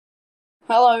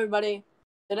Hello everybody.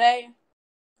 Today,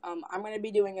 I'm going to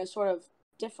be doing a sort of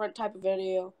different type of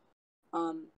video,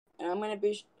 and I'm going to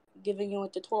be giving you a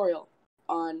tutorial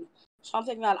on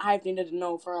something that I've needed to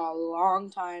know for a long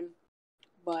time,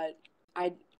 but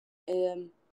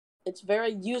it's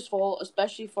very useful,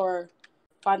 especially for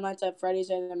Five Nights at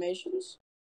Freddy's animations.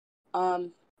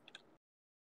 So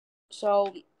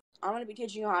I'm going to be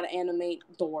teaching you how to animate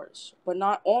doors, but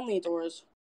not only doors.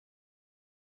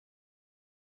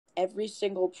 Every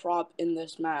single prop in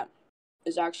this map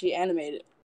is actually animated.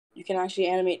 You can actually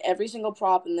animate every single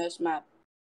prop in this map.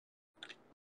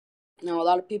 Now, a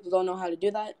lot of people don't know how to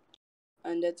do that,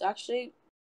 and it's actually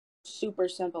super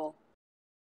simple.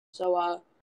 So,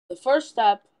 the first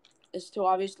step is to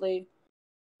obviously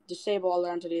disable all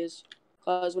entities,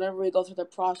 because whenever we go through the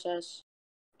process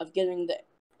of getting the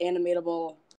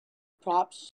animatable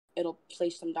props, it'll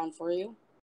place them down for you.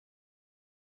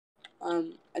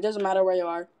 It doesn't matter where you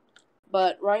are,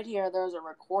 but right here there's a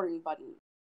recording button,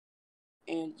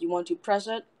 and you want to press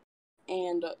it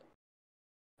and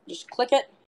just click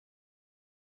it,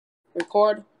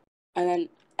 record, and then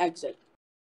exit.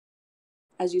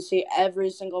 As you see, every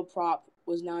single prop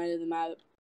was now into the map.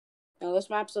 Now this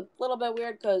map's a little bit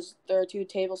weird because there are two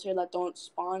tables here that don't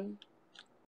spawn,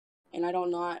 and I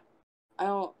don't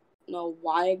know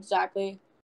why exactly,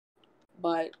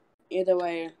 but either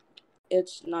way,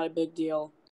 it's not a big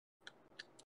deal.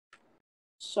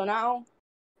 So now,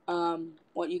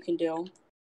 what you can do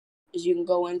is you can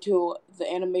go into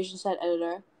the animation set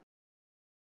editor,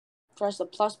 press the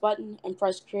plus button, and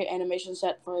press create animation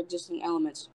set for existing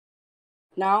elements.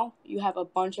 Now you have a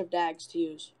bunch of DAGs to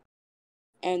use.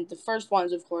 And the first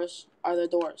ones, of course, are the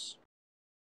doors.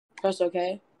 Press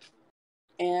OK.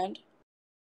 And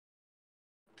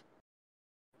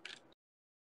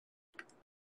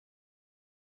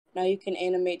now you can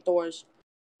animate doors.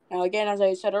 Now again, as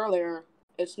I said earlier,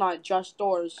 it's not just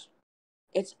doors.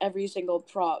 It's every single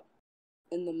prop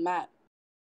in the map.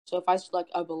 So if I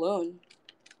select a balloon,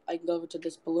 I can go over to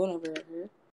this balloon over here.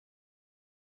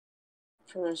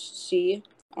 Press C.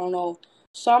 I don't know.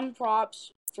 Some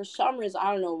props, for some reason,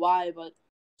 I don't know why, but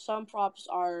some props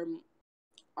are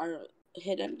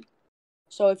hidden.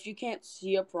 So if you can't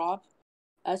see a prop,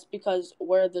 that's because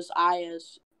where this eye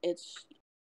is, it's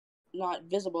not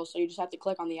visible, so you just have to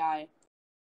click on the eye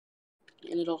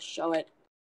and it'll show it.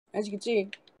 As you can see,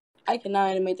 I can now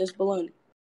animate this balloon,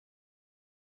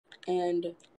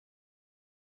 and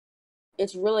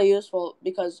it's really useful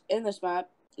because in this map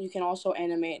you can also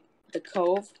animate the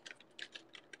cove,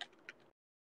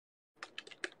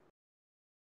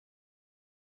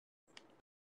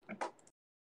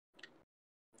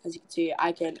 as you can see,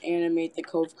 I can animate the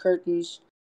cove curtains,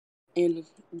 and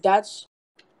this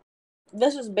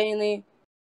is mainly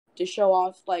to show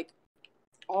off like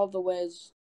all the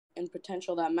ways and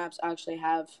potential that maps actually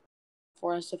have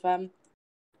for SFM.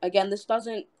 Again, this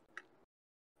doesn't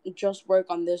just work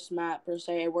on this map per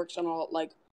se. It works on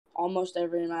almost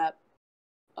every map.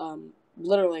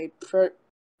 Literally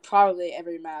probably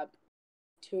every map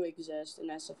to exist in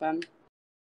SFM,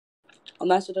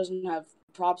 unless it doesn't have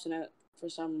props in it for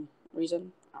some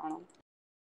reason. I don't know.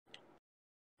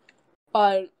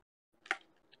 But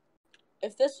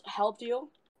if this helped you,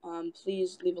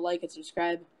 please leave a like and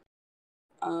subscribe.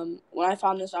 When I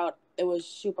found this out, it was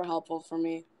super helpful for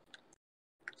me.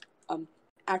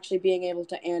 Actually being able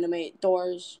to animate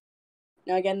doors.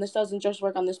 Now again, this doesn't just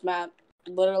work on this map.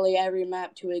 Literally every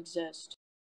map to exist.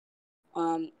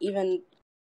 Even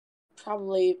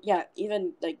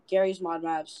like Gary's mod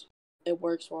maps, it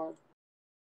works for.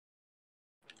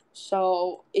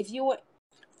 So if you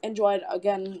enjoyed,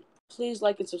 again, please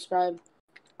like and subscribe.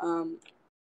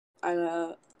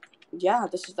 Yeah,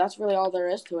 that's really all there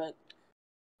is to it.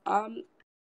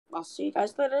 I'll see you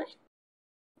guys later.